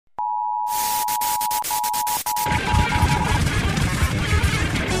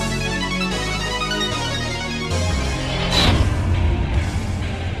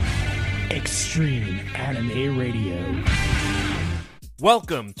Extreme Anime Radio.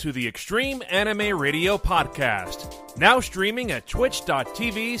 Welcome to the Extreme Anime Radio Podcast, now streaming at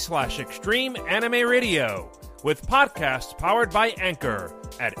twitch.tv/Extreme Anime Radio, with podcasts powered by Anchor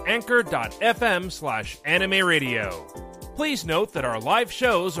at anchor.fm/Anime Radio. Please note that our live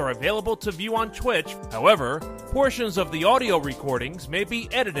shows are available to view on Twitch. However, portions of the audio recordings may be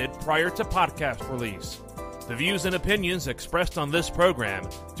edited prior to podcast release. The views and opinions expressed on this program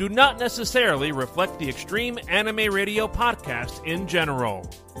do not necessarily reflect the Extreme Anime Radio Podcast in general.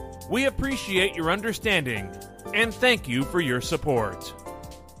 We appreciate your understanding, and thank you for your support.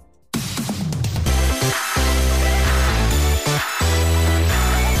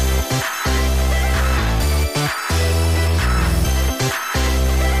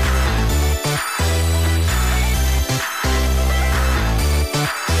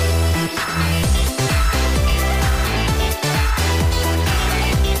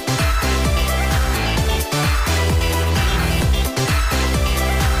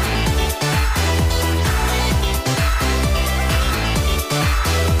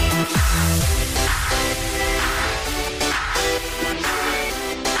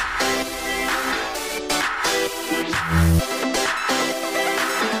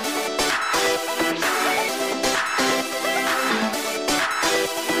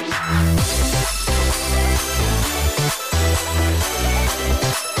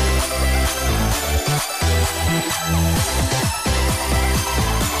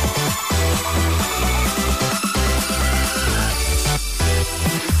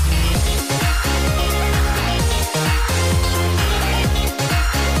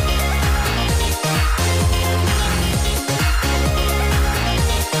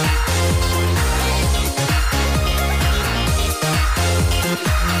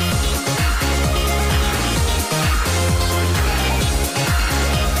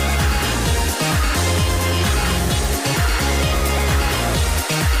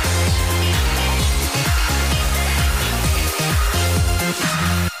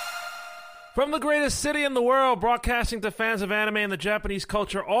 From the greatest city in the world, broadcasting to fans of anime and the Japanese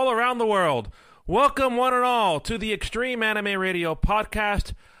culture all around the world, welcome one and all to the Extreme Anime Radio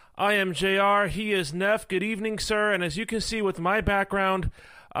Podcast. I am JR, he is Neff. Good evening, sir, and as you can see with my background,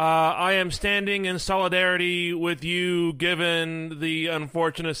 I am standing in solidarity with you given the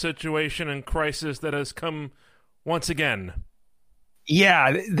unfortunate situation and crisis that has come once again.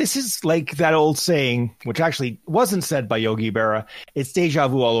 Yeah, this is like that old saying, which actually wasn't said by Yogi Berra, it's deja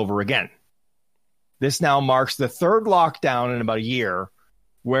vu all over again. This now marks the third lockdown in about a year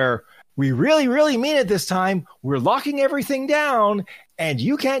where we really, really mean it this time. We're locking everything down and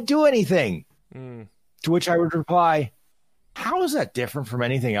you can't do anything. To which I would reply, how is that different from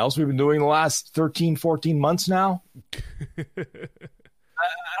anything else we've been doing the last 13, 14 months now?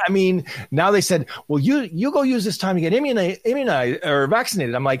 I mean, now they said, well, you go use this time to get immunized or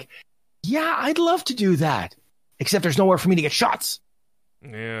vaccinated. I'm like, yeah, I'd love to do that. Except there's nowhere for me to get shots.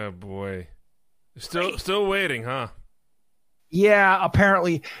 Yeah, boy. Still waiting, huh? Yeah,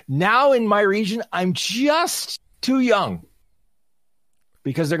 apparently. Now in my region, I'm just too young.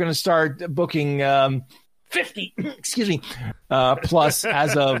 Because they're going to start booking 50, plus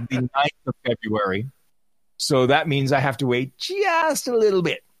as of the 9th of February. So that means I have to wait just a little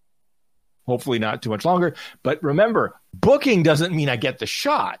bit. Hopefully not too much longer. But remember, booking doesn't mean I get the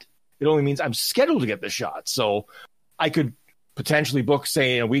shot. It only means I'm scheduled to get the shot. So I could potentially book,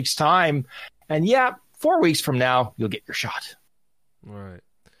 say, in a week's time. And yeah, 4 weeks from now, you'll get your shot. Right.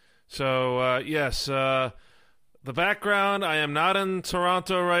 So, yes, the background, I am not in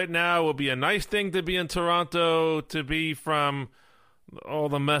Toronto right now. It will be a nice thing to be in Toronto, to be from all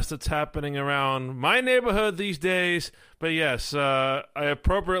the mess that's happening around my neighborhood these days. But yes, I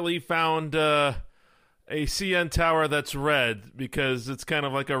appropriately found a CN tower that's red because it's kind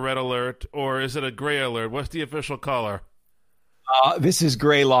of like a red alert. Or is it a gray alert? What's the official color? This is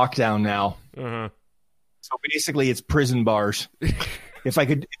gray lockdown now. Uh-huh. So basically, it's prison bars. If I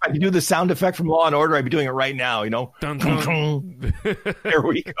could do the sound effect from Law and Order, I'd be doing it right now. You know, dun, dun. There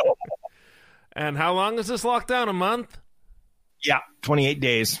we go. And how long is this lockdown? A month? Yeah, 28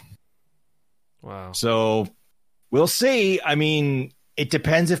 days. Wow. So we'll see. I mean, it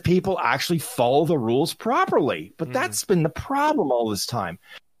depends if people actually follow the rules properly. But that's been the problem all this time.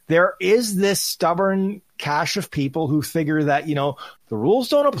 There is this stubborn cache of people who figure that, you know, the rules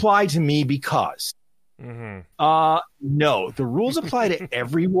don't apply to me because. No, the rules apply to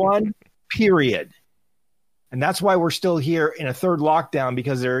everyone, period. And that's why we're still here in a third lockdown,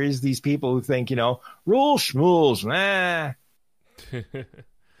 because there is these people who think, you know, rules, schmools, nah.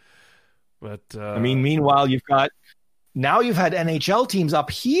 But I mean, meanwhile, you've had NHL teams up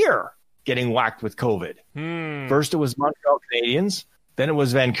here getting whacked with COVID. First, it was Montreal Canadiens. Then it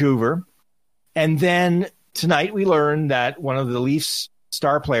was Vancouver. And then tonight we learned that one of the Leafs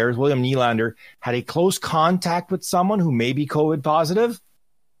star players, William Nylander, had a close contact with someone who may be COVID positive.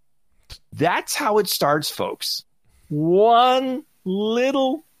 That's how it starts, folks. One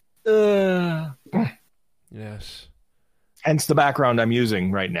little... Yes. Hence the background I'm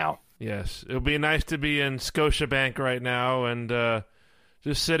using right now. Yes. It would be nice to be in Scotiabank right now and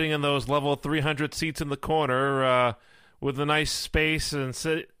just sitting in those level 300 seats in the corner with a nice space and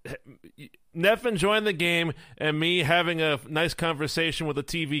Neff enjoying the game and me having a nice conversation with a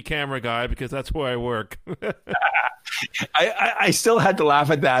TV camera guy because that's where I work. I still had to laugh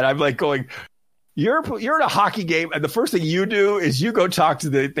at that. I'm like going, you're in a hockey game, and the first thing you do is you go talk to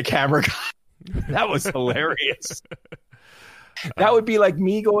the camera guy. That was hilarious. That would be like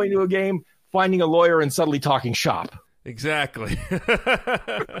me going to a game, finding a lawyer, and suddenly talking shop. Exactly.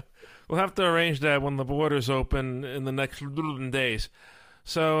 We'll have to arrange that when the borders open in the next days.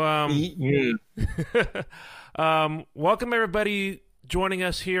 So, welcome everybody joining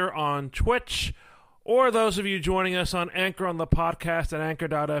us here on Twitch, or those of you joining us on Anchor on the podcast at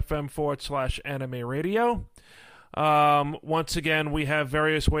anchor.fm/anime radio. Once again, we have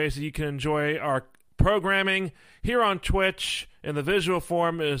various ways that you can enjoy our programming. Here on Twitch, in the visual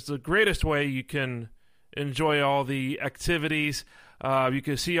form, is the greatest way you can enjoy all the activities. You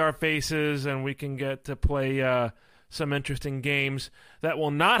can see our faces, and we can get to play some interesting games. That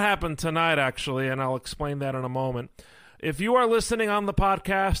will not happen tonight, actually, and I'll explain that in a moment. If you are listening on the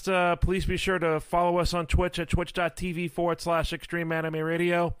podcast, please be sure to follow us on Twitch at twitch.tv/Extreme Anime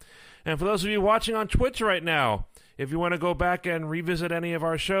Radio. And for those of you watching on Twitch right now, if you want to go back and revisit any of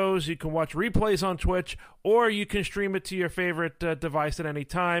our shows, you can watch replays on Twitch, or you can stream it to your favorite device at any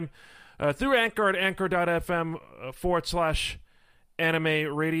time through Anchor at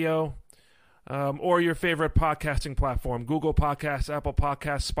anchor.fm/anime radio. Or your favorite podcasting platform, Google Podcasts, Apple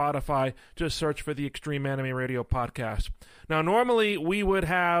Podcasts, Spotify. Just search for the Extreme Anime Radio podcast. Now, normally we would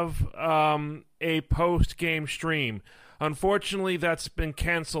have a post-game stream. Unfortunately, that's been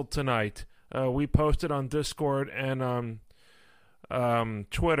canceled tonight. We posted on Discord and on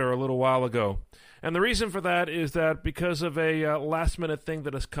Twitter a little while ago. And the reason for that is that because of a last-minute thing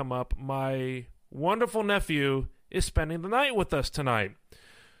that has come up, my wonderful nephew is spending the night with us tonight.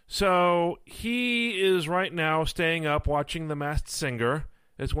 So he is right now staying up watching The Masked Singer.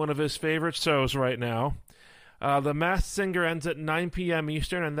 It's one of his favorite shows right now. The Masked Singer ends at 9 p.m.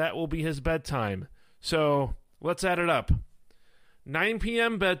 Eastern, and that will be his bedtime. So let's add it up. 9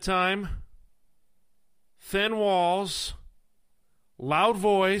 p.m. bedtime, thin walls, loud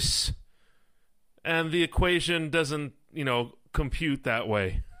voice, and the equation doesn't, compute that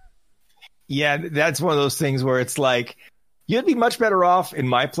way. Yeah, that's one of those things where it's like, you'd be much better off in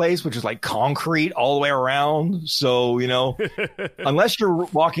my place, which is like concrete all the way around. So, unless you're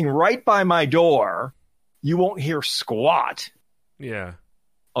walking right by my door, you won't hear squat. Yeah.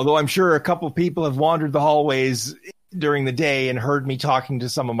 Although I'm sure a couple of people have wandered the hallways during the day and heard me talking to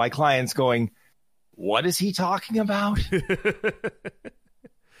some of my clients going, what is he talking about?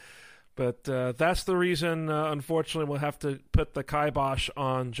 But that's the reason, unfortunately, we'll have to put the kibosh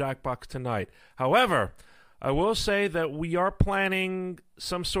on Jackbox tonight. However, I will say that we are planning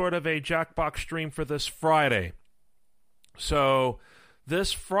some sort of a Jackbox stream for this Friday. So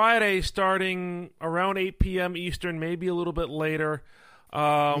this Friday, starting around 8 p.m. Eastern, maybe a little bit later,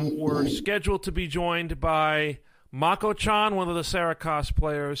 we're scheduled to be joined by Mako-chan, one of the Sarah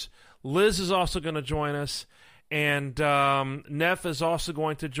cosplayers. Liz is also going to join us. And Neff is also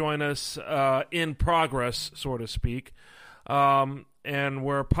going to join us in progress, so to speak. And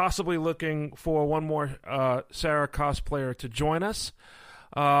we're possibly looking for one more Sarah cosplayer to join us.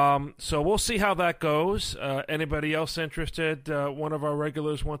 So we'll see how that goes. Anybody else interested? One of our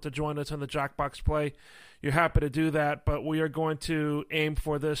regulars want to join us in the Jackbox play. You're happy to do that, but we are going to aim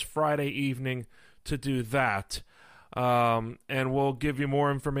for this Friday evening to do that. And we'll give you more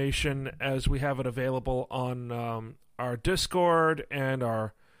information as we have it available on our Discord and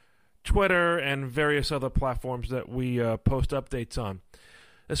our Twitter and various other platforms that we post updates on.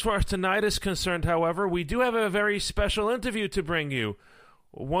 As far as tonight is concerned, however, we do have a very special interview to bring you.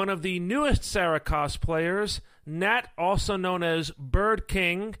 One of the newest Sarah cosplayers, Nat, also known as Bird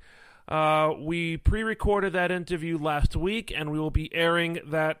King. We pre-recorded that interview last week, and we will be airing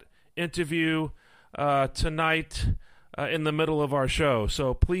that interview tonight in the middle of our show.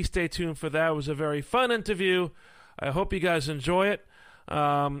 So please stay tuned for that. It was a very fun interview. I hope you guys enjoy it.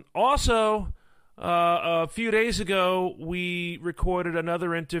 Also, A few days ago, we recorded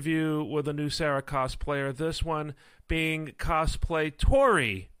another interview with a new Sarah cosplayer, this one being Cosplay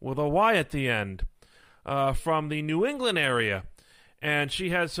Tori, with a Y at the end, from the New England area. And she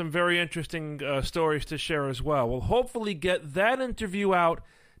has some very interesting stories to share as well. We'll hopefully get that interview out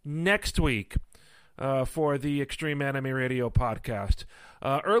next week for the Extreme Anime Radio podcast.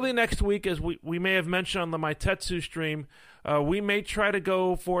 Early next week, as we may have mentioned on the Maitetsu stream, we may try to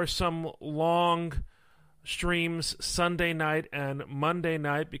go for some long streams Sunday night and Monday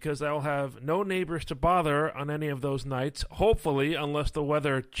night, because I'll have no neighbors to bother on any of those nights, hopefully, unless the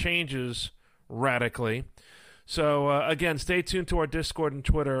weather changes radically. So, again, stay tuned to our Discord and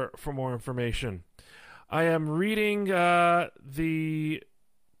Twitter for more information. I am reading the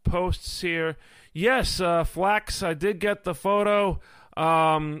posts here. Yes, Flax, I did get the photo.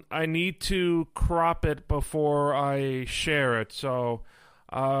 I need to crop it before I share it, so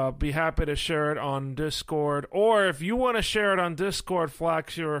I'll be happy to share it on Discord. Or if you want to share it on Discord,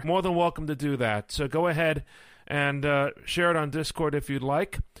 Flax, you're more than welcome to do that. So go ahead and share it on Discord if you'd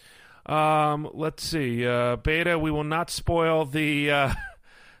like. Let's see. Beta, we will not spoil the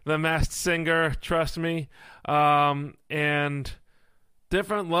Masked Singer, trust me. And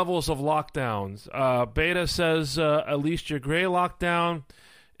different levels of lockdowns. Beta says at least your gray lockdown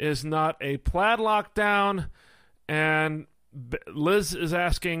is not a plaid lockdown. And Liz is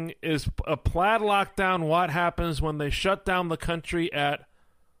asking, is a plaid lockdown what happens when they shut down the country at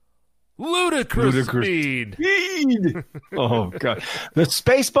ludicrous speed? Oh, God. The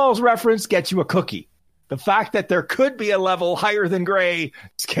Spaceballs reference gets you a cookie. The fact that there could be a level higher than gray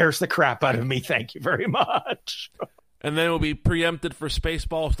scares the crap out of me. Thank you very much. And then it will be preempted for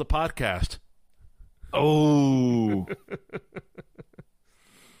Spaceballs, the podcast. Oh.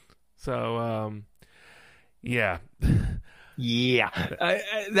 So, yeah. Yeah.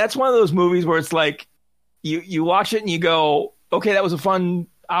 That's one of those movies where it's like, you watch it and you go, okay, that was a fun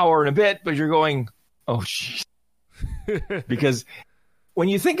hour and a bit, but you're going, oh, jeez. Because when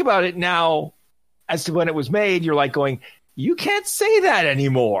you think about it now, as to when it was made, you're like going, you can't say that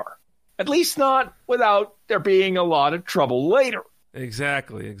anymore. At least not without there being a lot of trouble later.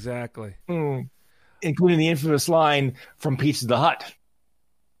 Exactly. Including the infamous line from Pizza the Hut.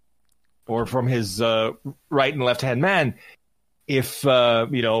 Or from his right and left-hand man. If,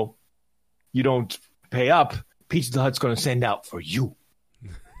 you don't pay up, Pizza the Hut's going to send out for you.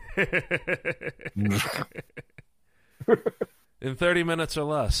 In 30 minutes or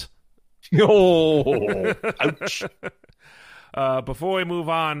less. Oh, ouch. Before we move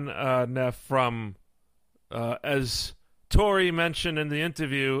on, Neff, from, as Tori mentioned in the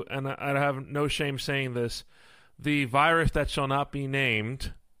interview, and I have no shame saying this, the virus that shall not be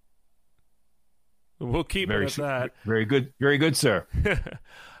named, we'll keep it at that. Very good, sir.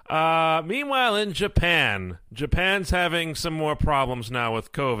 Meanwhile, in Japan's having some more problems now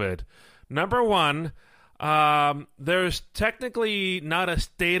with COVID. Number one, there's technically not a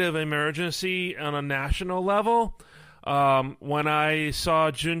state of emergency on a national level. When I saw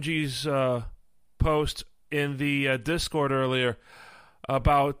Junji's post in the Discord earlier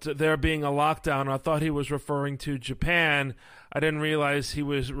about there being a lockdown, I thought he was referring to Japan. I didn't realize he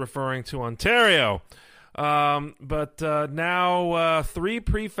was referring to Ontario. But now 3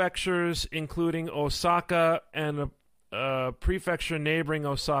 prefectures, including Osaka and a prefecture neighboring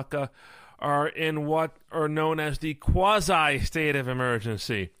Osaka, are in what are known as the quasi-state of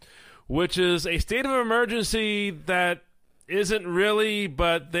emergency, which is a state of emergency that isn't really,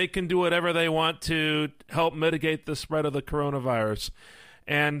 but they can do whatever they want to help mitigate the spread of the coronavirus.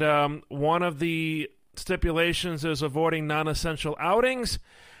 And one of the stipulations is avoiding non-essential outings.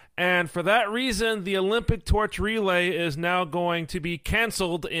 And for that reason, the Olympic torch relay is now going to be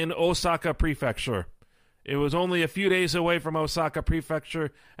canceled in Osaka Prefecture. It was only a few days away from Osaka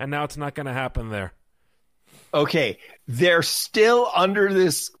Prefecture, and now it's not going to happen there. Okay, they're still under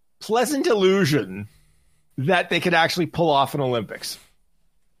this pleasant illusion that they could actually pull off an Olympics.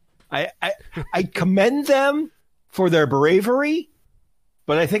 I commend them for their bravery,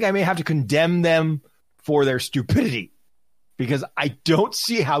 but I think I may have to condemn them for their stupidity, because I don't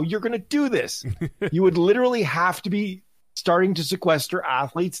see how you're going to do this. You would literally have to be starting to sequester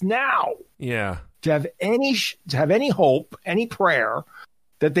athletes now. Yeah. To have any hope, any prayer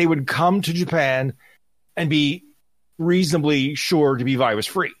that they would come to Japan and be reasonably sure to be virus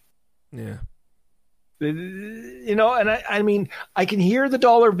free. Yeah. And I mean, I can hear the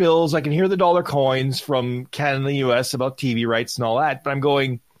dollar bills, I can hear the dollar coins from Canada and the US about TV rights and all that, but I'm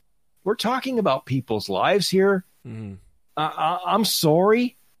going, we're talking about people's lives here. Mm-hmm. I'm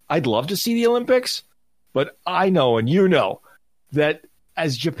sorry. I'd love to see the Olympics, but I know, and you know, that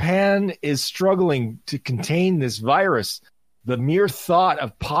as Japan is struggling to contain this virus, the mere thought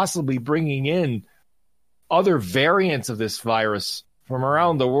of possibly bringing in other variants of this virus from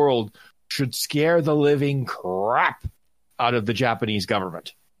around the world should scare the living crap out of the Japanese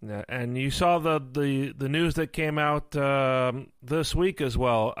government. Yeah, and you saw the news that came out this week as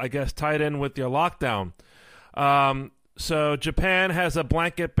well, I guess tied in with your lockdown. So Japan has a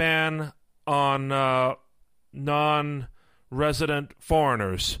blanket ban on non-resident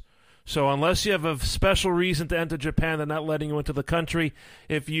foreigners. So unless you have a special reason to enter Japan, they're not letting you into the country.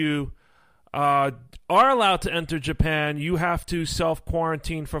 If you are allowed to enter Japan, you have to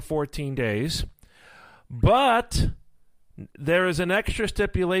self-quarantine for 14 days. But there is an extra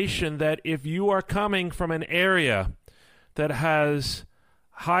stipulation that if you are coming from an area that has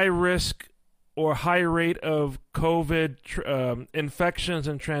high risk or high rate of COVID infections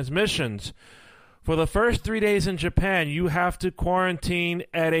and transmissions, for the first 3 days in Japan, you have to quarantine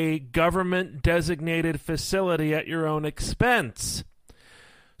at a government-designated facility at your own expense.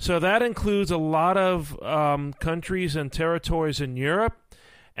 So that includes a lot of countries and territories in Europe.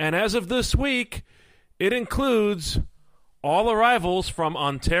 And as of this week, it includes all arrivals from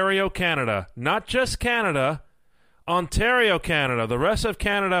Ontario, Canada. Not just Canada, Ontario, Canada. The rest of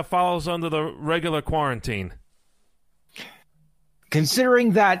Canada follows under the regular quarantine.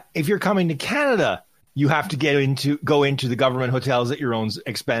 Considering that if you're coming to Canada, you have to go into the government hotels at your own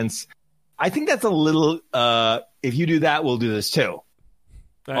expense, I think that's a little, if you do that, we'll do this too.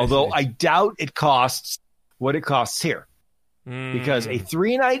 Although I doubt it costs what it costs here. Because a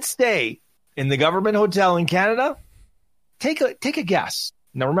 3-night stay in the government hotel in Canada, take a guess.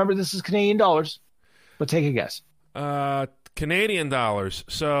 Now remember, this is Canadian dollars, but take a guess. Canadian dollars.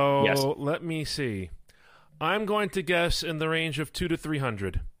 So yes. Let me see. I'm going to guess in the range of $200 to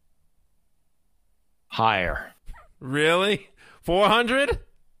 $300. Higher. Really? $400?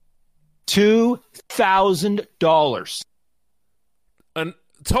 $2,000.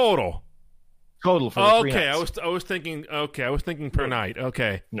 Total for okay. I was thinking per night.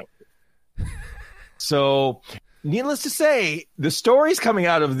 Okay. No. So, needless to say, the stories coming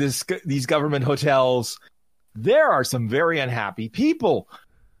out of these government hotels, there are some very unhappy people.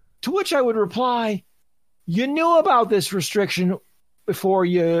 To which I would reply, you knew about this restriction before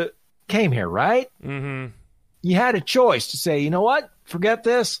you came here, right? Mm-hmm. You had a choice to say, you know what? Forget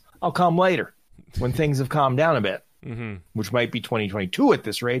this. I'll come later when things have calmed down a bit. Mm-hmm. Which might be 2022 at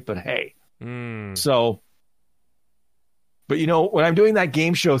this rate, but hey. So, but when I'm doing that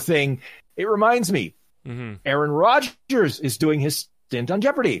game show thing, it reminds me, Aaron Rodgers is doing his stint on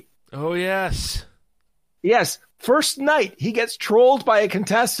Jeopardy. Oh, yes. Yes. First night, he gets trolled by a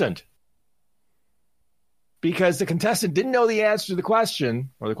contestant because the contestant didn't know the answer to the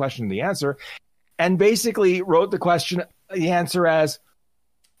question, or the question to the answer, and basically wrote the answer as,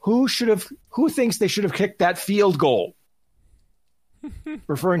 who thinks they should have kicked that field goal?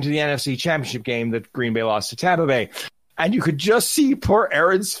 Referring to the NFC Championship game that Green Bay lost to Tampa Bay. And you could just see poor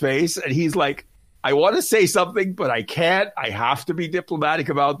Aaron's face, and he's like, I want to say something, but I can't. I have to be diplomatic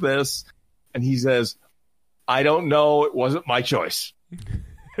about this. And he says, I don't know. It wasn't my choice.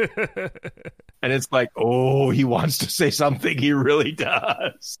 And it's like, oh, he wants to say something. He really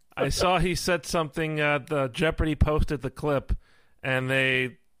does. I saw he said something. The Jeopardy posted the clip, and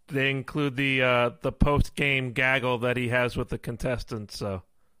they include the post-game gaggle that he has with the contestants. So,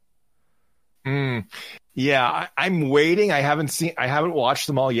 yeah, I'm waiting. I haven't watched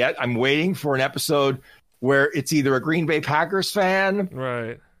them all yet. I'm waiting for an episode where it's either a Green Bay Packers fan,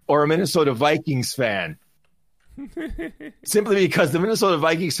 right, or a Minnesota Vikings fan. Simply because the Minnesota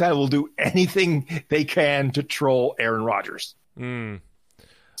Vikings fan will do anything they can to troll Aaron Rodgers.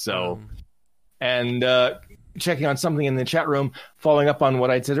 So, and checking on something in the chat room, following up on what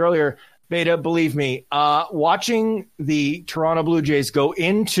I said earlier, Beta, believe me, watching the Toronto Blue Jays go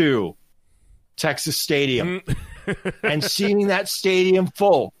into Texas Stadium and seeing that stadium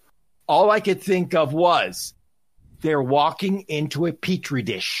full, all I could think of was they're walking into a petri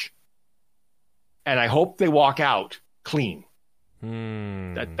dish. And I hope they walk out clean.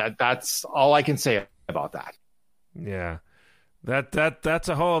 That's all I can say about that. Yeah. That's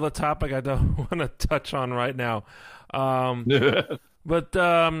a whole other topic I don't want to touch on right now.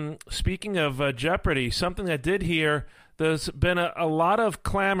 But speaking of Jeopardy, something I did hear, there's been a lot of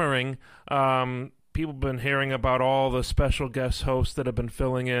clamoring. People have been hearing about all the special guest hosts that have been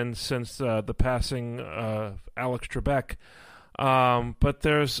filling in since the passing of Alex Trebek. But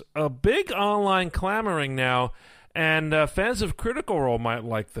there's a big online clamoring now, and fans of Critical Role might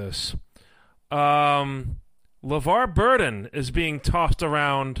like this. LeVar Burton is being tossed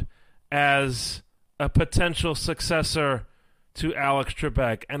around as a potential successor to Alex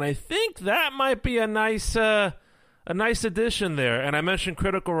Trebek, and I think that might be a nice addition there. And I mentioned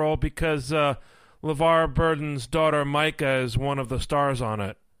Critical Role because LeVar Burton's daughter Micah is one of the stars on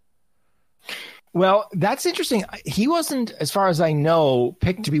it. Well, that's interesting. He wasn't, as far as I know,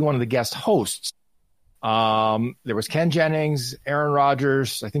 picked to be one of the guest hosts. There was Ken Jennings, Aaron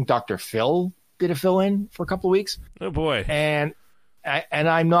Rodgers. I think Dr. Phil did a fill-in for a couple of weeks. Oh, boy. And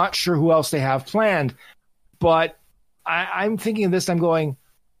I'm not sure who else they have planned. But I'm thinking of this. I'm going,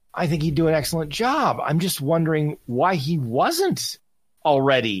 I think he'd do an excellent job. I'm just wondering why he wasn't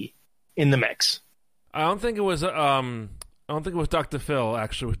already in the mix. I don't think it was Dr. Phil,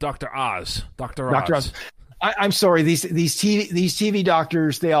 actually. It was Dr. Oz. Dr. Oz. I'm sorry. These TV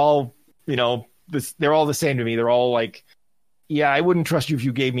doctors, they all, they're all the same to me. They're all like, yeah, I wouldn't trust you if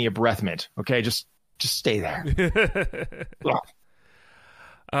you gave me a breath mint. Okay, just stay there.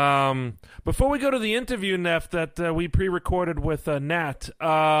 Before we go to the interview, Neff, that we pre-recorded with Nat,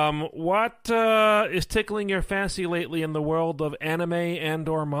 what is tickling your fancy lately in the world of anime and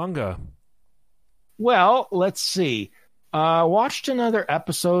or manga? Well, let's see. Watched another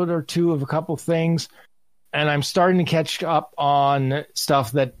episode or two of a couple things, and I'm starting to catch up on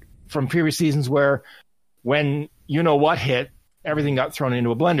stuff that from previous seasons where when You Know What hit, everything got thrown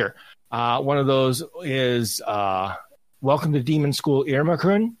into a blender. One of those is Welcome to Demon School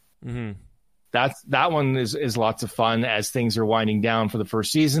Irma-kun. Mm-hmm. That one is lots of fun as things are winding down for the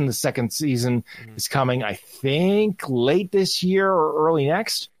first season. The second season is coming, I think, late this year or early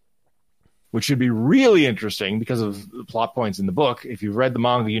next, which should be really interesting because of the plot points in the book. If you've read the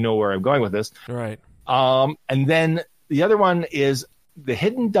manga, you know where I'm going with this. Right. And then the other one is The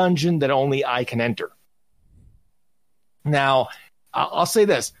Hidden Dungeon That Only I Can Enter. Now, I'll say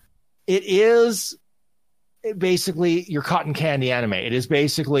this. It is basically your cotton candy anime. It is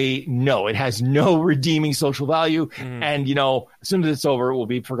basically, it has no redeeming social value. Mm-hmm. And, as soon as it's over, it will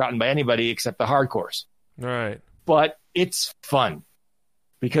be forgotten by anybody except the hardcores. Right. But it's fun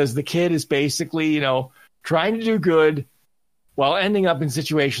because the kid is basically, trying to do good while ending up in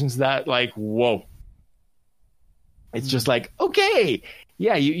situations that like, whoa. It's just like, okay,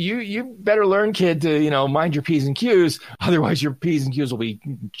 yeah, you better learn, kid, to, mind your P's and Q's. Otherwise, your P's and Q's will be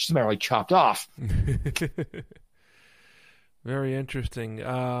summarily chopped off. Very interesting. We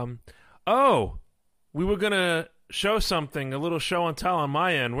were going to show something, a little show and tell on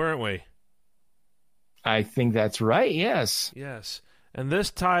my end, weren't we? I think that's right, yes. Yes. And this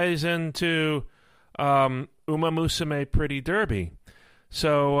ties into Uma Musume Pretty Derby.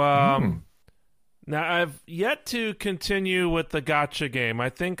 So... Now, I've yet to continue with the gacha game. I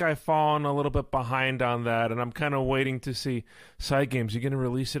think I've fallen a little bit behind on that, and I'm kind of waiting to see side games. You going to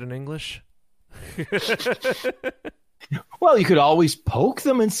release it in English? Well, you could always poke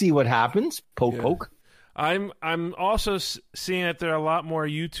them and see what happens. Poke. I'm also seeing that there are a lot more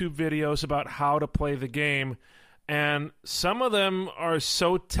YouTube videos about how to play the game, and some of them are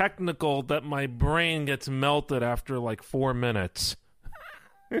so technical that my brain gets melted after like 4 minutes.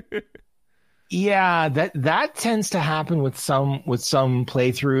 Yeah, that tends to happen with some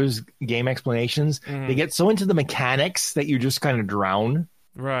playthroughs, game explanations. Mm-hmm. They get so into the mechanics that you just kind of drown.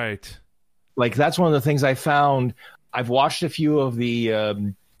 Right. Like that's one of the things I found. I've watched a few of the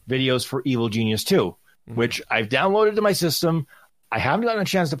videos for Evil Genius 2, mm-hmm. which I've downloaded to my system. I haven't gotten a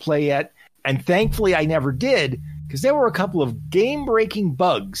chance to play yet, and thankfully I never did because there were a couple of game-breaking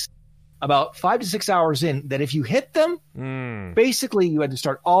bugs about 5 to 6 hours in that if you hit them, basically you had to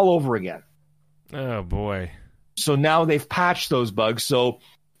start all over again. Oh, boy. So now they've patched those bugs. So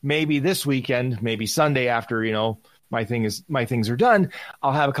maybe this weekend, maybe Sunday after, my things are done,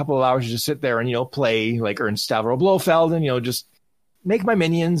 I'll have a couple of hours to just sit there and, play like Ernst Stavro Blofeld and, just make my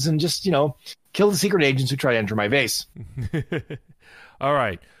minions and just, kill the secret agents who try to enter my vase. All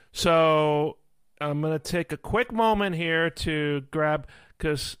right. So I'm going to take a quick moment here to grab,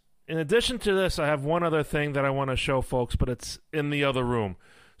 because in addition to this, I have one other thing that I want to show folks, but it's in the other room.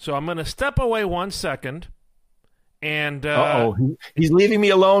 So I'm going to step away 1 second, and he's leaving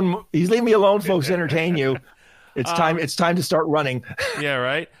me alone. He's leaving me alone, folks. To entertain you. It's time. It's time to start running. Yeah,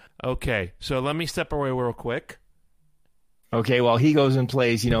 right. Okay, so let me step away real quick. Okay, while he goes and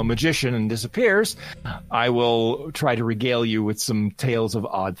plays, magician and disappears, I will try to regale you with some tales of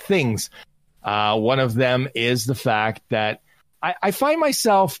odd things. One of them is the fact that I find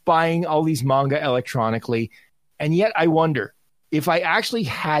myself buying all these manga electronically, and yet I wonder, if I actually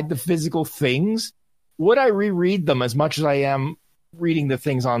had the physical things, would I reread them as much as I am reading the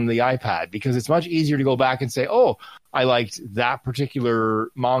things on the iPad? Because it's much easier to go back and say, oh, I liked that particular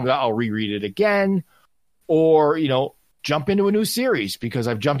manga, I'll reread it again. Or, jump into a new series, because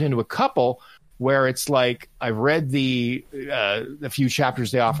I've jumped into a couple where it's like I've read the few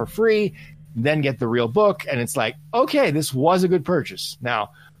chapters they offer free, then get the real book, and it's like, okay, this was a good purchase. Now,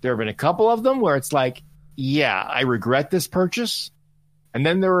 there have been a couple of them where it's like, yeah, I regret this purchase. And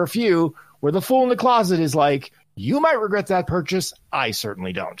then there are a few where the fool in the closet is like, you might regret that purchase. I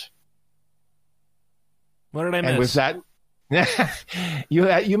certainly don't. What did I miss? And with that,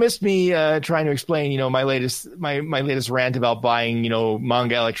 you missed me trying to explain, my latest rant about buying,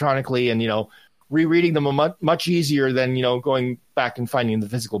 manga electronically and, rereading them much easier than, going back and finding the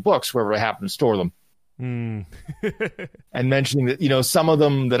physical books wherever I happen to store them. And mentioning that, some of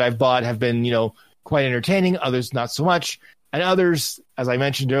them that I've bought have been, quite entertaining, others not so much. And others, as I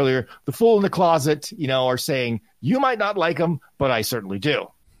mentioned earlier, the fool in the closet, are saying, you might not like them, but I certainly do.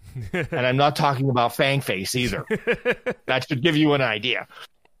 And I'm not talking about Fang Face either. That should give you an idea.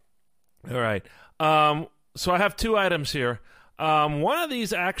 All right. So I have 2 items here. One of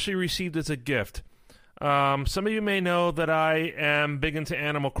these actually received as a gift. Some of you may know that I am big into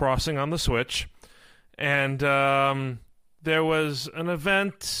Animal Crossing on the Switch. And there was an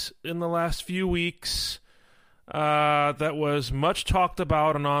event in the last few weeks that was much talked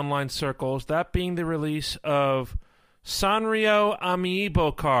about in online circles, that being the release of Sanrio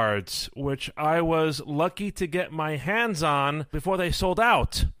Amiibo cards, which I was lucky to get my hands on before they sold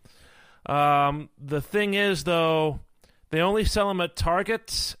out. The thing is, though, they only sell them at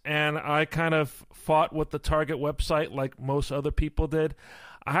Target, and I kind of fought with the Target website like most other people did.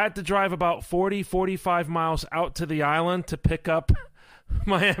 I had to drive about 45 miles out to the island to pick up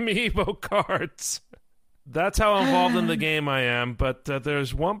my Amiibo cards. That's how involved in the game I am, but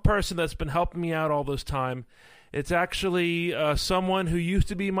there's one person that's been helping me out all this time. It's actually someone who used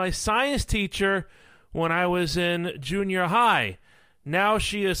to be my science teacher when I was in junior high. Now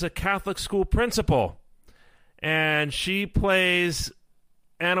she is a Catholic school principal, and she plays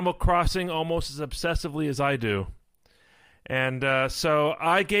Animal Crossing almost as obsessively as I do. And so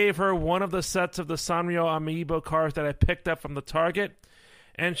I gave her one of the sets of the Sanrio Amiibo cards that I picked up from the Target,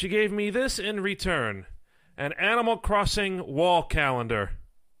 and she gave me this in return, an Animal Crossing wall calendar.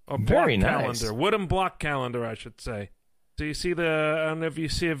 A very nice calendar, wooden block calendar, I should say. So you see I don't know if you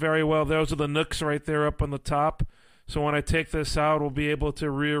see it very well. Those are the nooks right there up on the top. So when I take this out, we'll be able to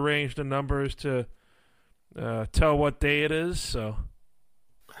rearrange the numbers to tell what day it is. So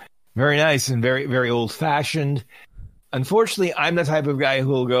very nice and very, very old-fashioned. Unfortunately, I'm the type of guy who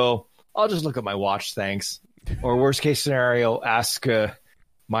will go, I'll just look at my watch, thanks. Or worst case scenario, ask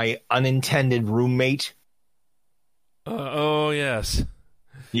my unintended roommate. Oh, yes.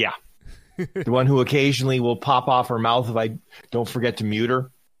 Yeah. The one who occasionally will pop off her mouth if I don't forget to mute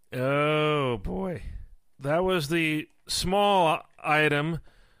her. Oh, boy. That was the small item.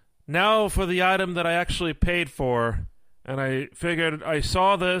 Now for the item that I actually paid for. And I figured I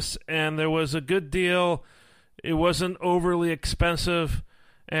saw this and there was a good deal. It wasn't overly expensive.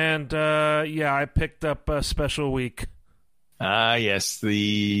 And, I picked up a Special Week. Yes.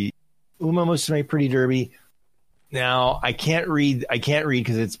 The Uma Musume Pretty Derby. Now, I can't read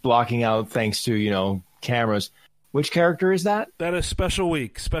because it's blocking out thanks to, cameras. Which character is that? That is Special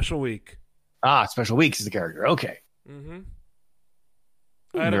Week. Special Week. Ah, Special Weeks is the character. Okay. Mm-hmm.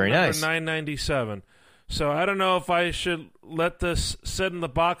 Very nice. 997. So I don't know if I should let this sit in the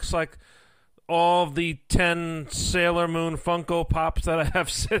box like all the 10 Sailor Moon Funko Pops that I have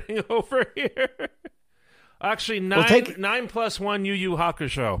sitting over here. Actually, 9 plus 1 Yu Yu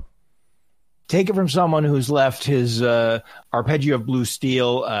Hakusho. Take it from someone who's left his Arpeggio of Blue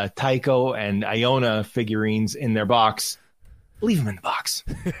Steel, Taiko, and Iona figurines in their box. Leave them in the box.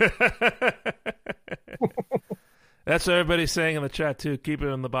 That's what everybody's saying in the chat, too. Keep it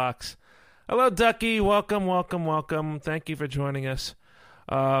in the box. Hello, Ducky. Welcome, welcome, welcome. Thank you for joining us.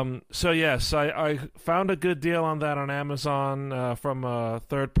 So, yes, I found a good deal on that on Amazon from a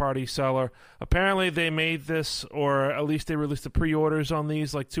third-party seller. Apparently, they made this, or at least they released the pre-orders on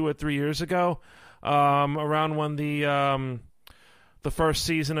these like 2 or 3 years ago, around when the first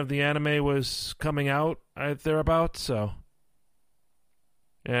season of the anime was coming out, thereabouts. So,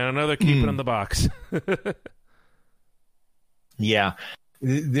 and another keep it in the box. Yeah.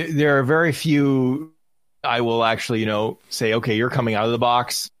 There are very few I will actually, say, okay, you're coming out of the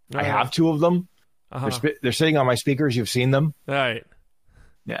box. I have 2 of them. They're sitting on my speakers. You've seen them. All right.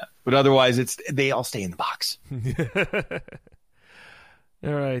 Yeah. But otherwise, they all stay in the box.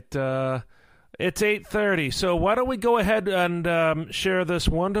 All right. It's 8:30. So why don't we go ahead and share this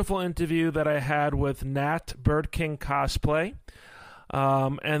wonderful interview that I had with Nat Bird King Cosplay.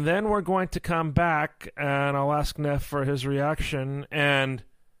 And then we're going to come back and I'll ask Neff for his reaction, and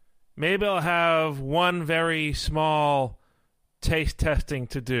maybe I'll have one very small taste testing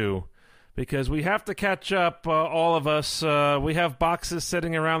to do, because we have to catch up, all of us. We have boxes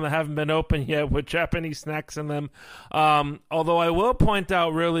sitting around that haven't been opened yet with Japanese snacks in them. Although I will point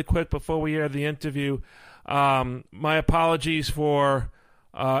out really quick before we air the interview, my apologies for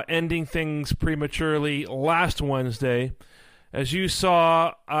ending things prematurely last Wednesday. As you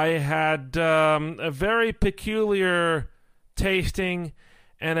saw, I had a very peculiar tasting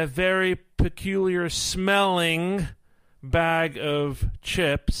and a very peculiar smelling bag of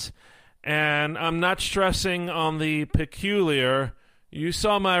chips. And I'm not stressing on the peculiar. You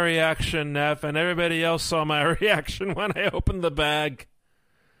saw my reaction, Neff, and everybody else saw my reaction when I opened the bag.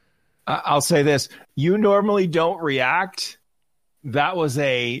 I'll say this. You normally don't react. That was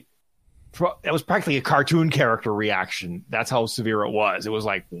practically a cartoon character reaction. That's how severe it was. It was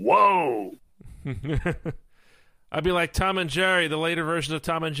like, whoa. I'd be like Tom and Jerry, the later version of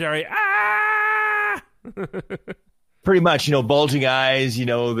Tom and Jerry. Ah! Pretty much, bulging eyes,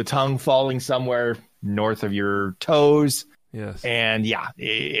 the tongue falling somewhere north of your toes. Yes. And yeah,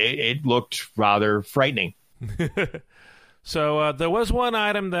 it looked rather frightening. So there was one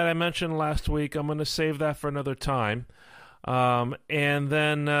item that I mentioned last week. I'm going to save that for another time. And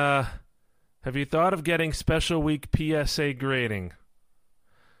then have you thought of getting Special Week PSA grading?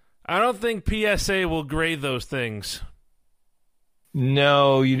 I don't think PSA will grade those things.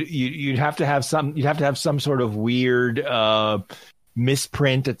 No, you'd have to have some sort of weird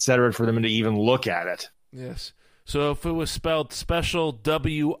misprint, etc., for them to even look at it. Yes. So if it was spelled Special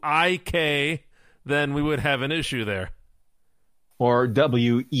WIK, then we would have an issue there. Or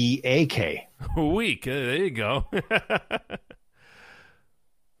WEAK. Weak. There you go.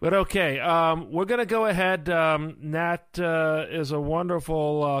 But okay, we're going to go ahead. Nat is a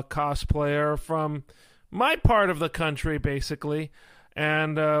wonderful cosplayer from my part of the country, basically.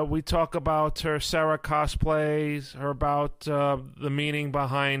 And we talk about her Sarah cosplays, about the meaning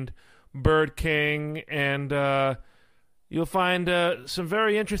behind Bird King, and you'll find some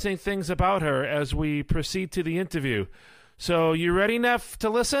very interesting things about her as we proceed to the interview. So you ready, Neff, to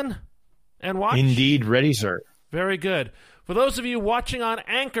listen and watch? Indeed, ready, sir. Very good. For those of you watching on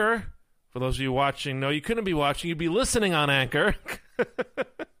Anchor, no, you couldn't be watching, you'd be listening on Anchor.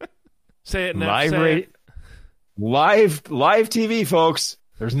 Say it, Neff. Live TV, folks.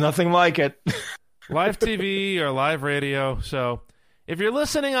 There's nothing like it. Live TV or live radio. So if you're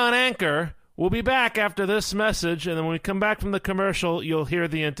listening on Anchor, we'll be back after this message, and then when we come back from the commercial, you'll hear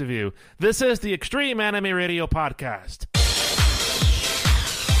the interview. This is the Extreme Anime Radio Podcast.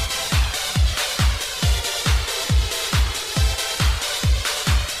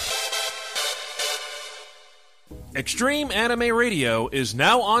 Extreme Anime Radio is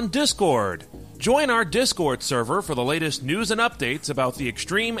now on Discord. Join our Discord server for the latest news and updates about the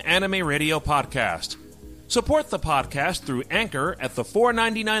Extreme Anime Radio Podcast. Support the podcast through Anchor at the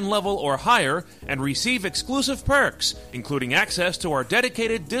 $4.99 level or higher and receive exclusive perks, including access to our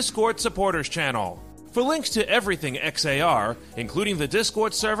dedicated Discord supporters channel. For links to everything XAR, including the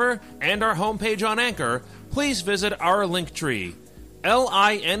Discord server and our homepage on Anchor, please visit our link tree,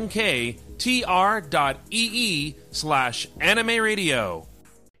 linktr.ee/anime radio.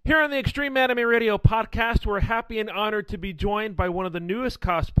 Here on the Extreme Anime Radio Podcast, we're happy and honored to be joined by one of the newest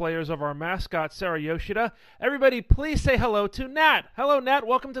cosplayers of our mascot, Sarah Yoshida. Everybody, please say hello to Nat. Hello, Nat.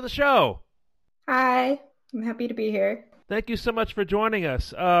 Welcome to the show. Hi. I'm happy to be here. Thank you so much for joining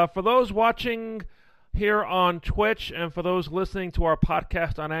us. For those watching here on Twitch and for those listening to our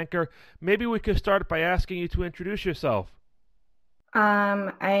podcast on Anchor, maybe we could start by asking you to introduce yourself.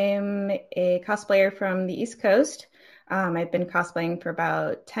 I'm a cosplayer from the East Coast. I've been cosplaying for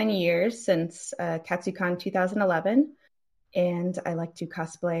about 10 years, since Katsucon 2011, and I like to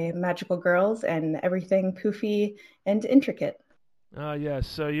cosplay magical girls and everything poofy and intricate. Yes,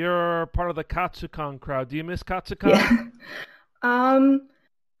 so you're part of the Katsucon crowd. Do you miss Katsucon? Yeah.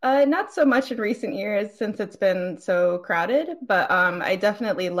 Not so much in recent years since it's been so crowded, but I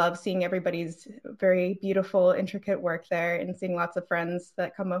definitely love seeing everybody's very beautiful, intricate work there and seeing lots of friends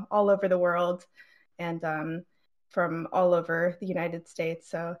that come all over the world and from all over the United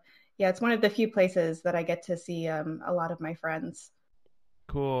States. So yeah, it's one of the few places that I get to see a lot of my friends.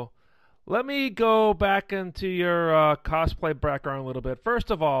 Cool. Let me go back into your cosplay background a little bit.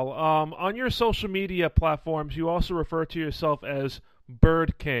 First of all, on your social media platforms, you also refer to yourself as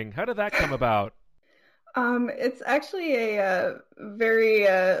Bird King. How did that come about? It's actually a very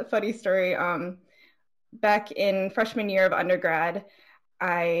funny story. Back in freshman year of undergrad,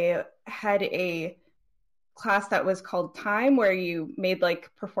 I had a class that was called Time, where you made like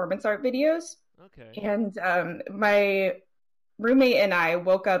performance art videos. Okay. And my roommate and I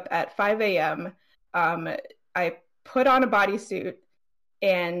woke up at 5 a.m. I put on a bodysuit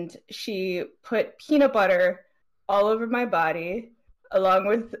and she put peanut butter all over my body along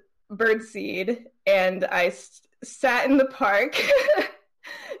with birdseed, and I sat in the park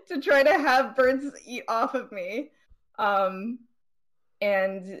to try to have birds eat off of me. And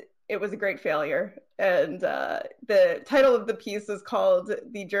it was a great failure. And the title of the piece is called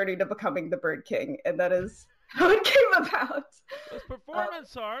 "The Journey to Becoming the Bird King," and that is how it came about. It's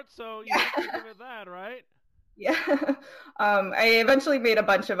performance art, so you have to give it that, right? Yeah. I eventually made a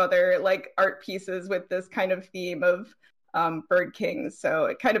bunch of other like art pieces with this kind of theme of bird kings, so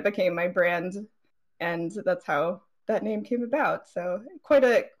it kind of became my brand, and that's how that name came about. So quite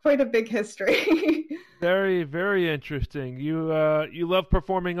a big history. Very, very interesting. You love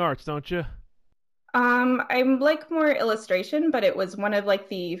performing arts, don't you? I'm like more illustration, but it was one of like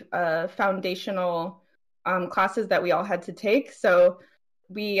the foundational classes that we all had to take. So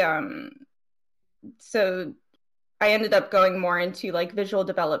we so I ended up going more into like visual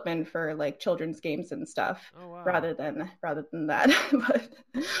development for like children's games and stuff. Oh, wow. rather than that. But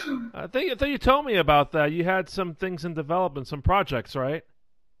I think you told me about that. You had some things in development, some projects, right?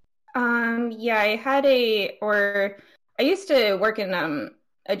 yeah, I used to work in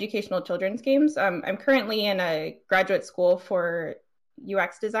educational children's games. I'm currently in a graduate school for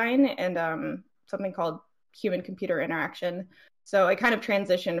UX design and something called human computer interaction. So I kind of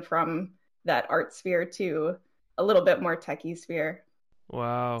transitioned from that art sphere to a little bit more techie sphere.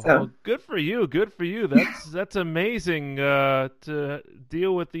 Wow. So. Well, good for you. Good for you. That's amazing to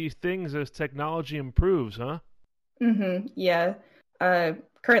deal with these things as technology improves, huh? Mm-hmm. Yeah.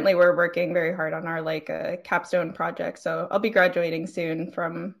 Currently we're working very hard on our like capstone project, so I'll be graduating soon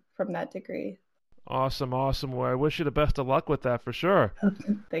from that degree. Awesome. Well, I wish you the best of luck with that for sure.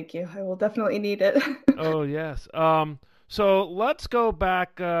 Thank you. I will definitely need it. Oh, yes. So let's go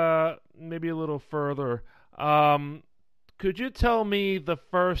back maybe a little further. Could you tell me the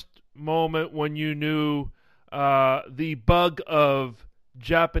first moment when you knew the bug of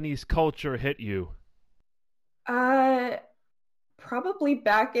Japanese culture hit you? Probably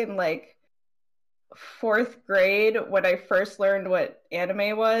back in like fourth grade when I first learned what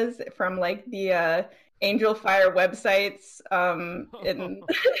anime was from like the Angel Fire websites and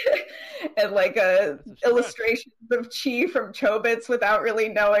and like illustrations of Chi from Chobits without really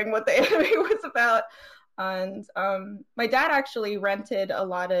knowing what the anime was about. And my dad actually rented a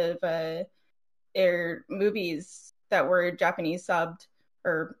lot of movies that were Japanese subbed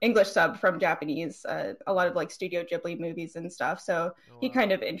or English subbed from Japanese, a lot of like Studio Ghibli movies and stuff. So he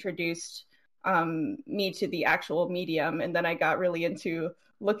kind of introduced me to the actual medium, and then I got really into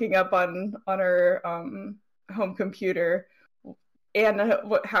looking up on our home computer and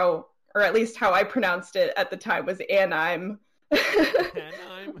how, or at least how I pronounced it at the time, was anime.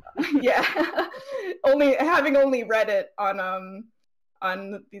 Anime. Yeah, only read it on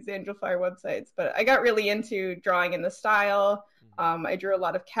these Angel Fire websites, but I got really into drawing in the style. I drew a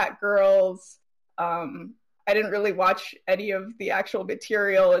lot of cat girls. I didn't really watch any of the actual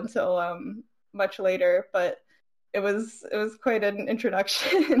material until much later, but it was quite an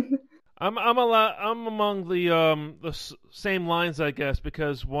introduction. I'm among the same lines, I guess,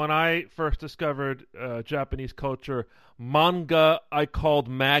 because when I first discovered Japanese culture, manga I called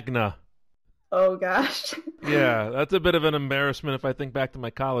Magna. Oh gosh. Yeah, that's a bit of an embarrassment if I think back to my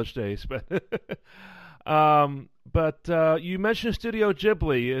college days, but you mentioned Studio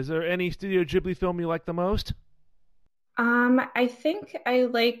Ghibli. Is there any Studio Ghibli film you like the most? I think I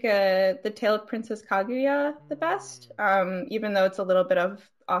like The Tale of Princess Kaguya the best, even though it's a little bit of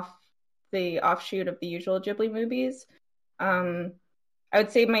offshoot of the usual Ghibli movies. I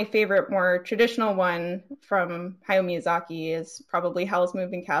would say my favorite, more traditional one from Hayao Miyazaki is probably Howl's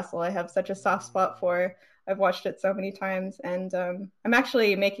Moving Castle. I have such a soft spot for. I've watched it so many times, and I'm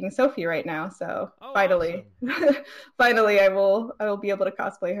actually making Sophie right now. So finally, awesome. Finally, I will be able to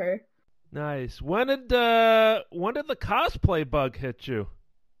cosplay her. Nice. When did the cosplay bug hit you?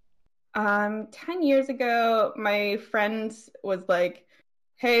 10 years ago, my friend was like,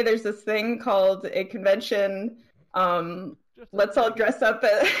 "Hey, there's this thing called a convention. Let's all dress up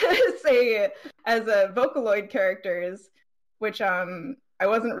as Vocaloid characters," which I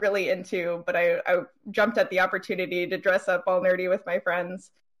wasn't really into, but I jumped at the opportunity to dress up all nerdy with my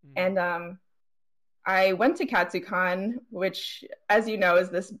friends. And I went to KatsuCon, which, as you know, is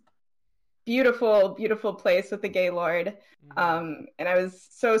this beautiful, beautiful place with the Gaylord. And I was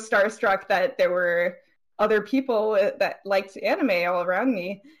so starstruck that there were other people that liked anime all around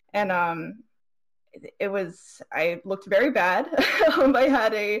me. And I looked very bad. I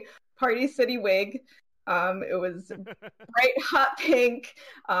had a Party City wig. It was bright hot pink.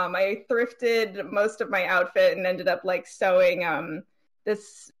 I thrifted most of my outfit and ended up like sewing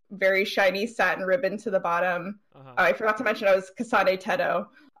this very shiny satin ribbon to the bottom. Uh-huh. I forgot to mention I was Kasane Tedo.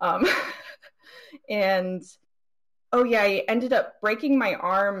 And oh yeah, I ended up breaking my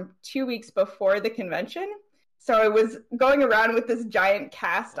arm 2 weeks before the convention. So I was going around with this giant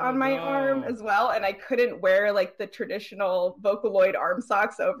cast on my arm as well, and I couldn't wear like the traditional Vocaloid arm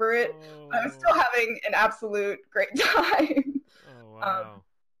socks over it. I was still having an absolute great time. Oh wow.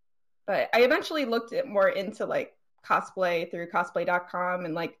 But I eventually looked more into like cosplay through cosplay.com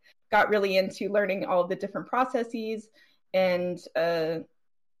and like got really into learning all of the different processes. And 2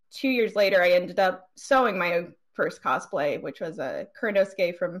 years later, I ended up sewing my first cosplay, which was a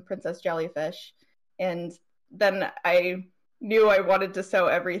Kurenosuke from Princess Jellyfish. And then I knew I wanted to sew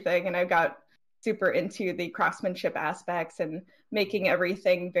everything, and I got super into the craftsmanship aspects and making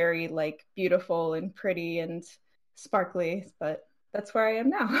everything very like beautiful and pretty and sparkly. But that's where I am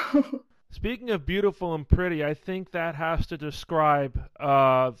now. Speaking of beautiful and pretty, I think that has to describe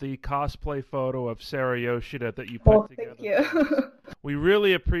the cosplay photo of Sarah Yoshida that you put together. Thank you. We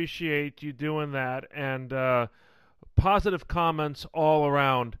really appreciate you doing that, and positive comments all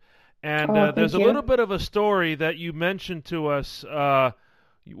around. And there's a little bit of a story that you mentioned to us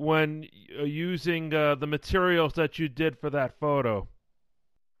when using the materials that you did for that photo.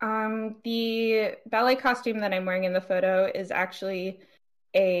 The ballet costume that I'm wearing in the photo is actually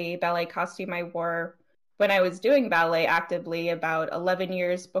a ballet costume I wore when I was doing ballet actively about 11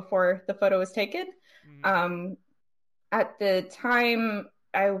 years before the photo was taken. Mm-hmm. At the time,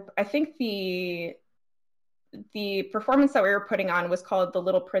 I think the performance that we were putting on was called The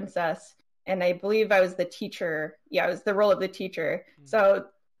Little Princess, and I believe I was the teacher. Yeah, it was the role of the teacher. Mm-hmm. So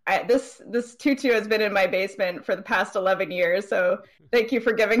this tutu has been in my basement for the past 11 years, so thank you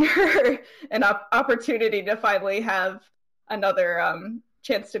for giving her an opportunity to finally have another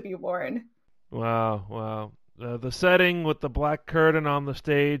chance to be worn. Wow. The setting with the black curtain on the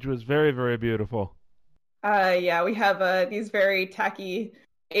stage was very, very beautiful. Yeah, we have these very tacky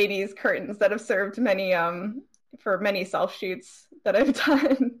 80s curtains that have served many for many self shoots that I've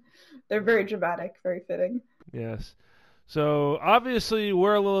done. They're very dramatic, very fitting. Yes. So obviously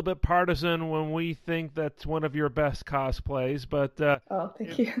we're a little bit partisan when we think that's one of your best cosplays, but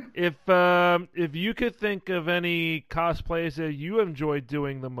thank you. If you could think of any cosplays that you enjoyed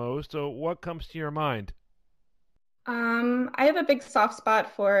doing the most, what comes to your mind? I have a big soft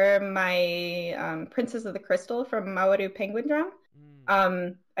spot for my Princess of the Crystal from Mawaru Penguin Drum.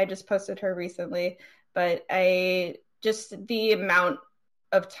 I just posted her recently, but the amount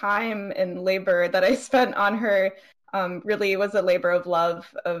of time and labor that I spent on her really was a labor of love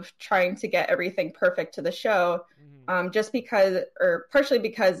of trying to get everything perfect to the show. Just because, or partially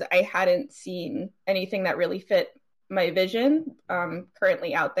because I hadn't seen anything that really fit my vision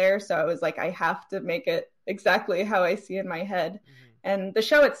currently out there. So I was like, I have to make it exactly how I see in my head. And the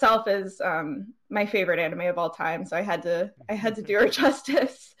show itself is my favorite anime of all time, so I had to do her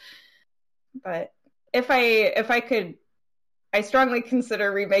justice. But if I could, I strongly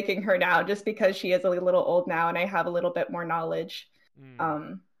consider remaking her now, just because she is a little old now, and I have a little bit more knowledge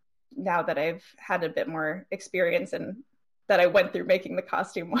now that I've had a bit more experience and that I went through making the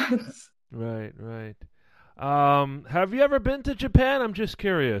costume once. Right. Have you ever been to Japan? I'm just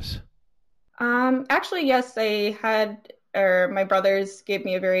curious. Actually, yes, I had. My brothers gave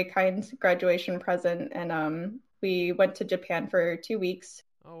me a very kind graduation present, and we went to Japan for 2 weeks.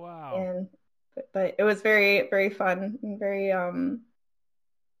 Oh wow! But it was very, very fun and very.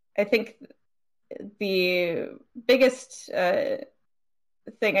 I think the biggest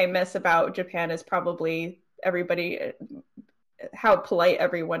thing I miss about Japan is probably how polite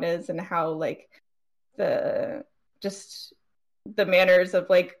everyone is, and how like the manners of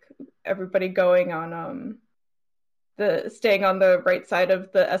like everybody going on staying on the right side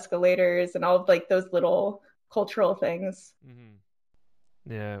of the escalators and all of like those little cultural things.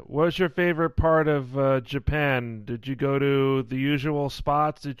 Yeah. What was your favorite part of Japan? Did you go to the usual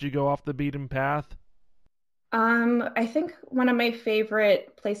spots? Did you go off the beaten path? I think one of my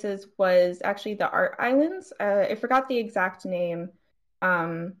favorite places was actually the Art Islands. I forgot the exact name,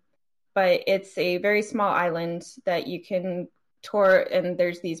 but it's a very small island that you can tour, and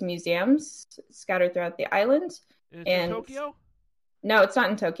there's these museums scattered throughout the island. Is it in Tokyo? No, it's not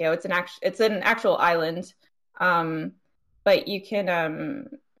in Tokyo. It's an actual island. But you can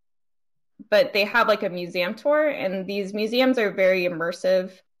but they have like a museum tour, and these museums are very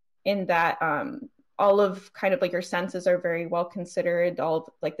immersive in that all of kind of like your senses are very well considered, all of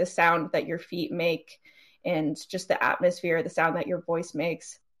like the sound that your feet make and just the atmosphere, the sound that your voice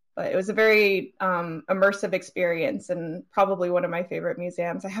makes. But it was a very immersive experience, and probably one of my favorite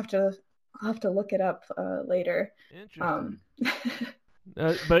museums. I'll have to look it up later. Interesting.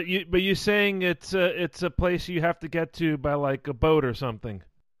 But you're saying it's a place you have to get to by like a boat or something.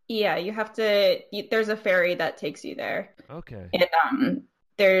 Yeah, you have to. There's a ferry that takes you there. Okay. And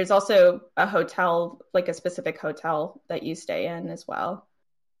there's also a hotel, like a specific hotel that you stay in as well.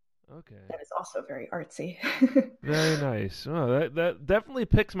 Okay. That is also very artsy. Very nice. Oh, that definitely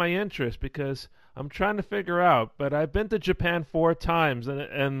piques my interest because I'm trying to figure out. But I've been to Japan 4 times,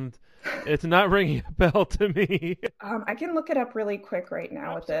 and it's not ringing a bell to me. I can look it up really quick right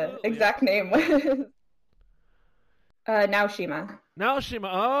now. Absolutely. What the exact name was. Naoshima.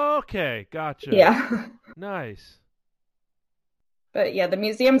 Naoshima. Okay, gotcha. Yeah. Nice. But yeah, the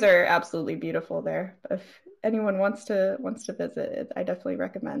museums are absolutely beautiful there. If anyone wants to visit, I definitely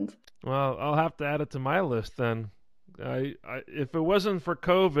recommend. Well, I'll have to add it to my list then. If it wasn't for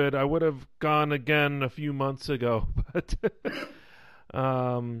COVID, I would have gone again a few months ago. But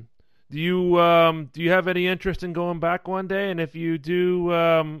do you have any interest in going back one day? And if you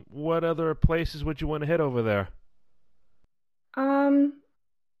do, what other places would you want to hit over there?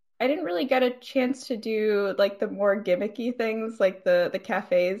 I didn't really get a chance to do like the more gimmicky things, like the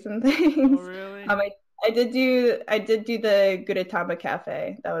cafes and things. Oh, really? I did do the Gudetama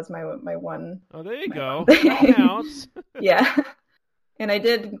Cafe. That was my one. Oh, there you go. That counts. Yeah, and I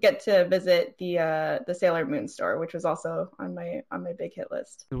did get to visit the Sailor Moon store, which was also on my big hit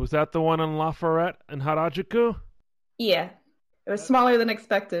list. Was that the one in Lafayette and Harajuku? Yeah. It was smaller than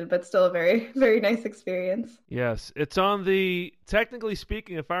expected, but still a very, very nice experience. Yes. It's on the, technically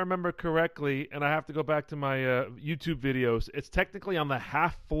speaking, if I remember correctly, and I have to go back to my YouTube videos, it's technically on the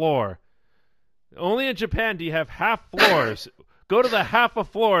half floor. Only in Japan do you have half floors. Go to the half a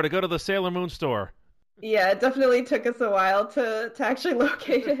floor to go to the Sailor Moon store. Yeah, it definitely took us a while to actually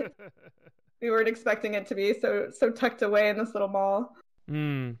locate it. We weren't expecting it to be so tucked away in this little mall.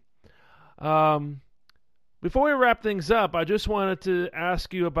 Before we wrap things up, I just wanted to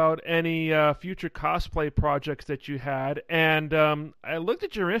ask you about any future cosplay projects that you had. And I looked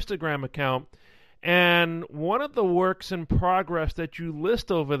at your Instagram account, and one of the works in progress that you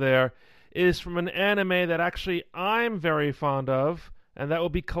list over there is from an anime that actually I'm very fond of, and that will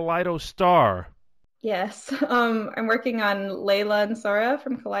be Kaleido Star. Yes. I'm working on Layla and Sora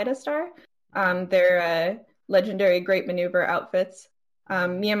from Kaleido Star. They're legendary Great Maneuver outfits.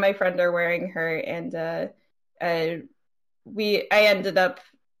 Me and my friend are wearing her, and I ended up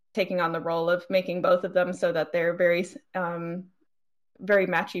taking on the role of making both of them so that they're very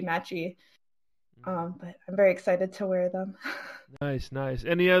matchy. But I'm very excited to wear them. Nice.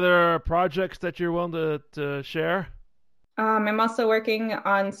 Any other projects that you're willing to share? I'm also working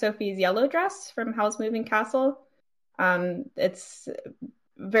on Sophie's yellow dress from Howl's Moving Castle. It's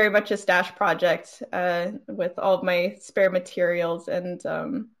very much a stash project with all of my spare materials and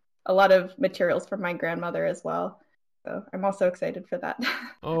a lot of materials from my grandmother as well. So I'm also excited for that.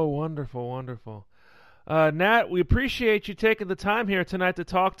 Oh, wonderful. Nat, we appreciate you taking the time here tonight to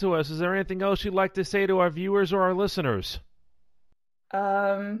talk to us. Is there anything else you'd like to say to our viewers or our listeners?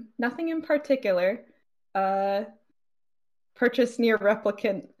 Nothing in particular. Purchase Nier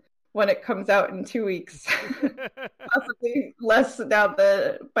Replicant when it comes out in 2 weeks. Possibly less now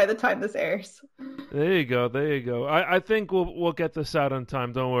by the time this airs. There you go. I think we'll get this out on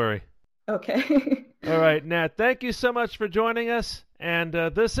time. Don't worry. Okay. All right, Nat, thank you so much for joining us. And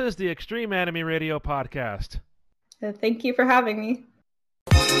this is the Extreme Anime Radio Podcast. Thank you for having me.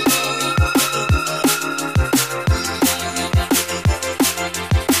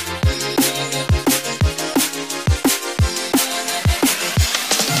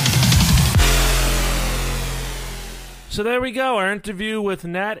 So there we go, our interview with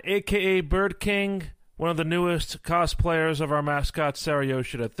Nat, a.k.a. Bird King, one of the newest cosplayers of our mascot, Sarah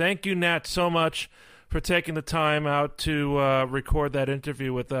Yoshida. Thank you, Nat, so much for taking the time out to record that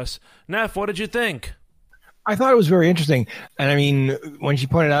interview with us. Nat, what did you think? I thought it was very interesting. And I mean, when she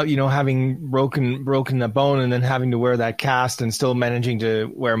pointed out, having broken the bone and then having to wear that cast and still managing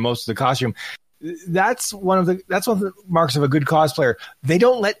to wear most of the costume, that's one of the marks of a good cosplayer. They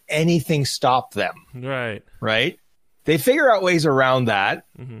don't let anything stop them. Right? They figure out ways around that.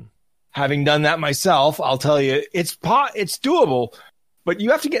 Mm-hmm. Having done that myself, I'll tell you, it's doable, but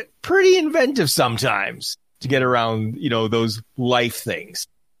you have to get pretty inventive sometimes to get around, those life things.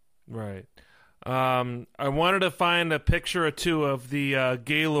 Right. I wanted to find a picture or two of the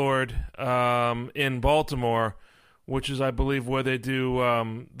Gaylord in Baltimore, which is, I believe, where they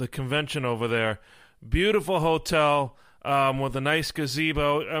do the convention over there. Beautiful hotel with a nice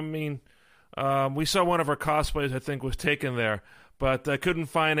gazebo. I mean, we saw one of our cosplays, I think, was taken there, but I couldn't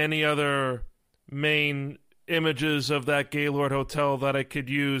find any other main images of that Gaylord Hotel that I could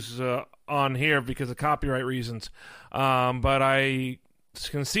use on here because of copyright reasons. But I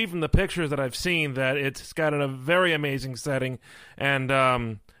can see from the pictures that I've seen that it's got a very amazing setting, and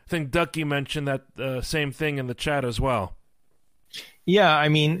I think Ducky mentioned that same thing in the chat as well. Yeah, I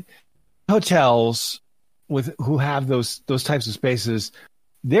mean, hotels who have those types of spaces,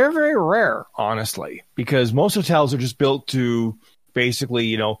 they're very rare, honestly, because most hotels are just built to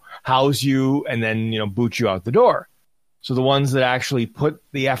basically, house you and then, boot you out the door. So the ones that actually put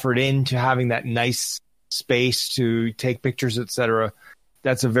the effort into having that nice space to take pictures, etc.,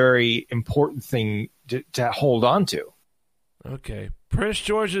 that's a very important thing to hold on to. Okay. Prince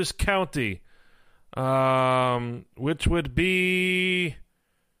George's County, which would be...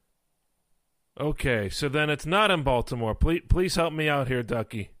 Okay, so then it's not in Baltimore. Please help me out here,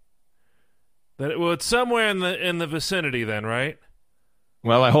 Ducky. It's somewhere in the vicinity then, right?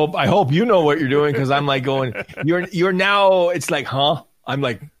 Well, I hope you know what you're doing, because I'm like going, you're now, it's like, huh? I'm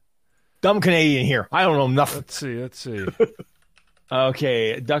like, dumb Canadian here. I don't know nothing. Let's see.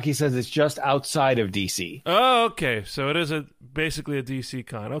 Okay, Ducky says it's just outside of D.C. Oh, okay. So it is basically a D.C.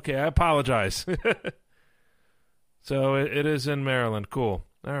 con. Okay, I apologize. So it is in Maryland. Cool.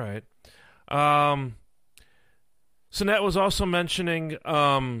 All right. Sonette was also mentioning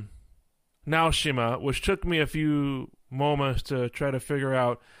Naoshima, which took me a few moments to try to figure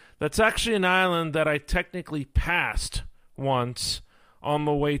out. That's actually an island that I technically passed once on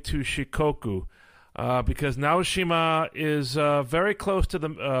the way to Shikoku, because Naoshima is very close to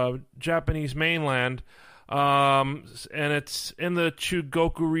the Japanese mainland, and it's in the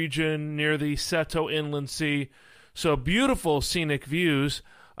Chugoku region near the Seto Inland Sea. So beautiful scenic views.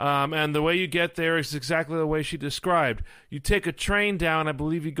 And the way you get there is exactly the way she described. You take a train down, I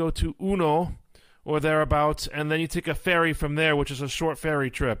believe you go to Uno or thereabouts, and then you take a ferry from there, which is a short ferry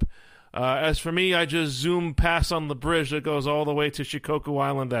trip. As for me, I just zoom past on the bridge that goes all the way to Shikoku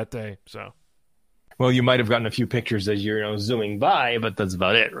Island that day. So, well, you might have gotten a few pictures as you're zooming by, but that's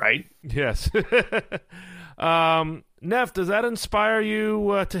about it, right? Yes. Neff, does that inspire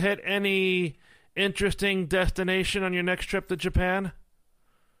you to hit any interesting destination on your next trip to Japan?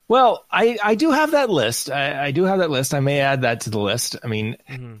 Well, I do have that list. I do have that list. I may add that to the list. I mean,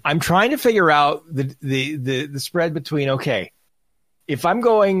 I'm trying to figure out the spread between, okay, if I'm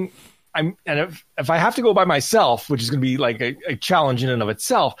going, if I have to go by myself, which is going to be like a challenge in and of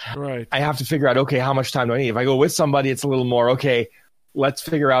itself, right? I have to figure out, okay, how much time do I need? If I go with somebody, it's a little more, okay, let's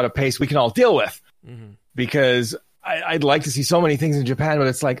figure out a pace we can all deal with. Because I'd like to see so many things in Japan, but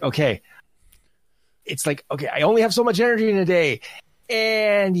it's like, okay, I only have so much energy in a day.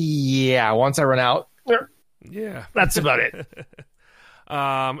 And yeah, once I run out, yeah, that's about it.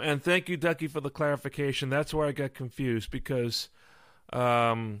 And thank you, Ducky, for the clarification. That's where I got confused, because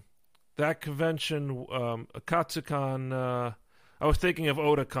that convention, Katsucon, I was thinking of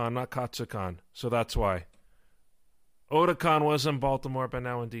Otakon, not Katsucon, so that's why. Otakon was in Baltimore, but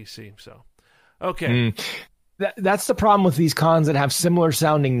now in D.C., so okay. That's the problem with these cons that have similar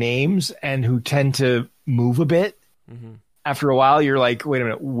sounding names and who tend to move a bit. After a while, you're like, wait a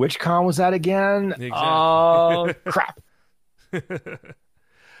minute, which con was that again? Exactly. Oh, crap.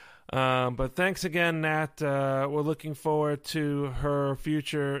 But thanks again, Nat. We're looking forward to her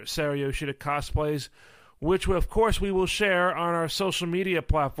future Sarah Yoshida cosplays, which, of course, we will share on our social media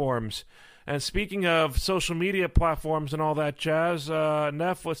platforms. And speaking of social media platforms and all that jazz,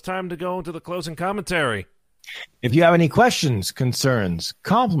 Neff, it's time to go into the closing commentary. If you have any questions, concerns,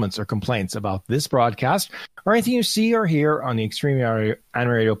 compliments, or complaints about this broadcast, or anything you see or hear on the Extreme Anime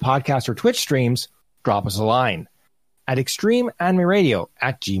Radio podcast or Twitch streams, drop us a line at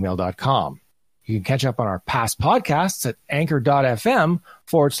extremeanimeradio@gmail.com. You can catch up on our past podcasts at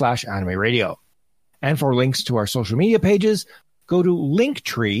anchor.fm/anime radio. And for links to our social media pages, go to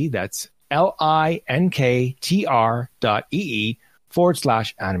Linktree, that's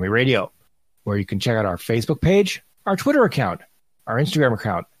linktr.ee/anime radio, where you can check out our Facebook page, our Twitter account, our Instagram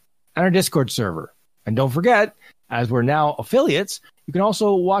account, and our Discord server. And don't forget, as we're now affiliates, you can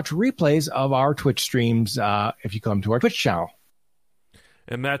also watch replays of our Twitch streams if you come to our Twitch channel.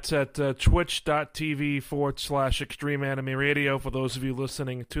 And that's at twitch.tv/Extreme Anime Radio for those of you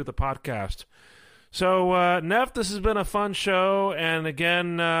listening to the podcast. So, Neff, this has been a fun show. And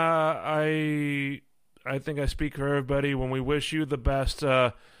again, I think I speak for everybody when we wish you the best,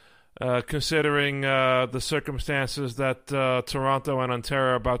 considering the circumstances that Toronto and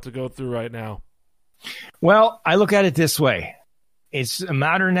Ontario are about to go through right now. Well, I look at it this way. It's a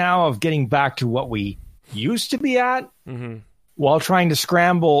matter now of getting back to what we used to be at while trying to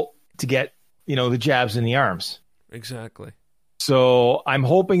scramble to get, the jabs in the arms. Exactly. So I'm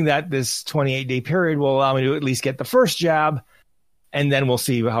hoping that this 28-day period will allow me to at least get the first jab, and then we'll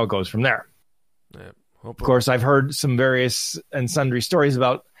see how it goes from there. Yeah. Of course, I've heard some various and sundry stories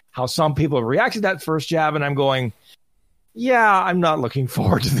about how some people have reacted to that first jab, and I'm going, yeah, I'm not looking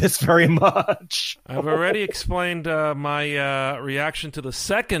forward to this very much. I've already explained my reaction to the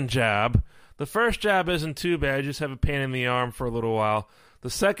second jab. The first jab isn't too bad. You just have a pain in the arm for a little while. The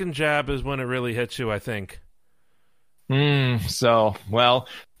second jab is when it really hits you, I think. So, well,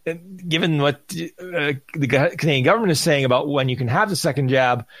 given what the Canadian government is saying about when you can have the second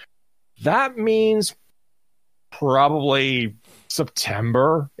jab, that means probably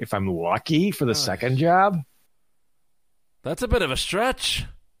September, if I'm lucky, for the second jab. That's a bit of a stretch.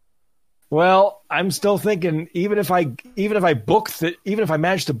 Well, I'm still thinking even if I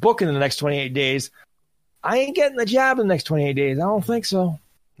manage to book in the next 28 days, I ain't getting the jab in the next 28 days. I don't think so.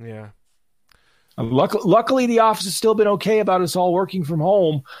 Yeah. Luckily, the office has still been okay about us all working from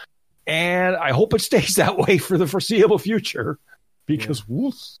home, and I hope it stays that way for the foreseeable future. Because,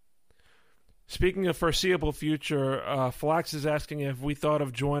 woof. Speaking of foreseeable future, Flax is asking if we thought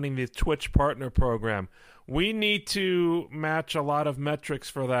of joining the Twitch Partner Program. We need to match a lot of metrics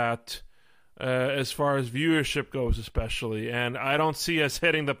for that, as far as viewership goes especially, and I don't see us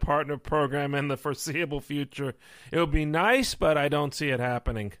hitting the Partner Program in the foreseeable future. It would be nice, but I don't see it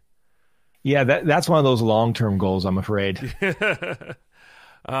happening. Yeah, that's one of those long-term goals, I'm afraid.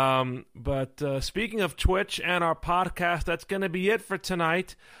 But speaking of Twitch and our podcast, that's going to be it for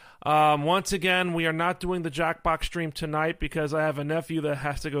tonight. Once again, we are not doing the Jackbox stream tonight because I have a nephew that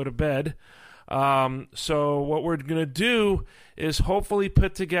has to go to bed. So what we're going to do is hopefully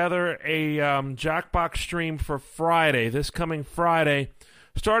put together a Jackbox stream for Friday, this coming Friday,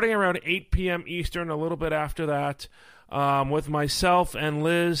 starting around 8 p.m. Eastern, a little bit after that, with myself and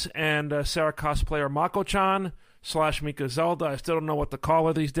Liz and Sarah cosplayer Mako-chan / Mika Zelda. I still don't know what to call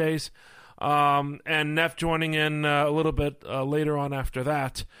her these days. And Neff joining in a little bit later on after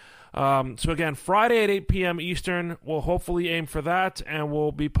that. So again, Friday at 8 p.m. Eastern, we'll hopefully aim for that, and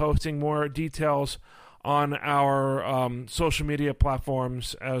we'll be posting more details on our social media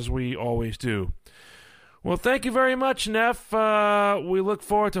platforms as we always do. Well, thank you very much, Neff. We look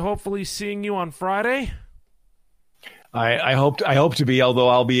forward to hopefully seeing you on Friday. I hope to be, although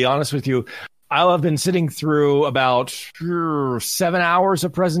I'll be honest with you, I'll have been sitting through about 7 hours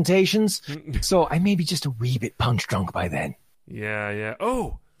of presentations, so I may be just a wee bit punch drunk by then. Yeah.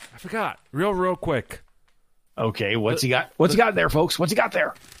 Oh, I forgot. Real quick. Okay, what's he got? What's he got there, folks? What's he got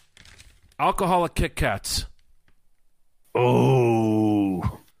there? Alcoholic Kit Kats.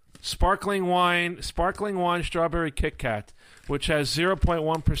 Oh. Sparkling wine, strawberry Kit Kat, which has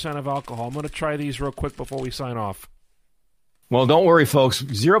 0.1% of alcohol. I'm going to try these real quick before we sign off. Well, don't worry, folks.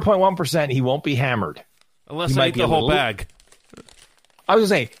 0.1%, he won't be hammered. Unless I eat the whole bag. I was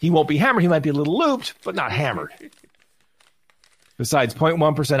going to say, he won't be hammered. He might be a little looped, but not hammered. Besides,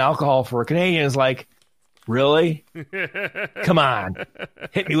 0.1% alcohol for a Canadian is like, really? Come on.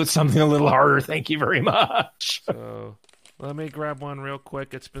 Hit me with something a little harder. Thank you very much. So, let me grab one real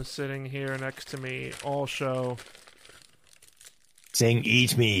quick. It's been sitting here next to me all show. Saying,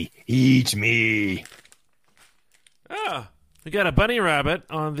 eat me, eat me. Ah, we got a bunny rabbit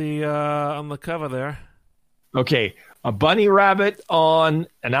on the cover there. Okay, a bunny rabbit on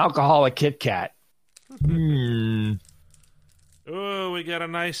an alcoholic Kit Kat. Oh, we got a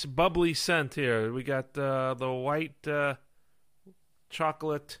nice bubbly scent here. We got the white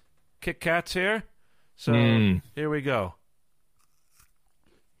chocolate Kit Kats here. So here we go.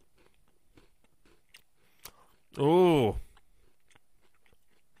 Ooh.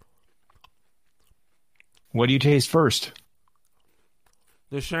 What do you taste first?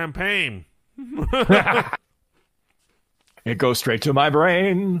 The champagne. It goes straight to my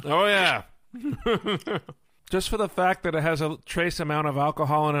brain. Oh, yeah. Just for the fact that it has a trace amount of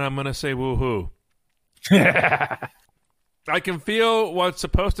alcohol in it, I'm going to say woohoo. I can feel what's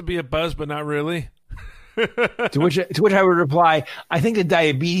supposed to be a buzz, but not really. to which I would reply, I think the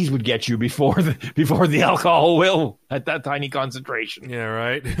diabetes would get you before the alcohol will at that tiny concentration. Yeah,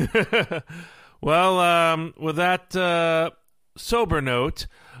 right. Well, with that sober note,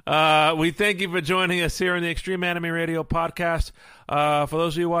 we thank you for joining us here on the Extreme Anime Radio podcast. For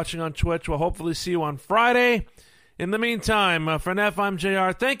those of you watching on Twitch, we'll hopefully see you on Friday. In the meantime, for Neff, I'm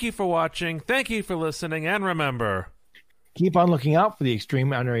JR. Thank you for watching. Thank you for listening. And remember, keep on looking out for the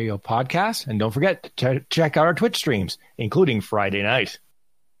Extreme Anime Radio podcast. And don't forget to check out our Twitch streams, including Friday night.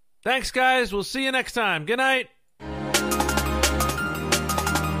 Thanks, guys. We'll see you next time. Good night.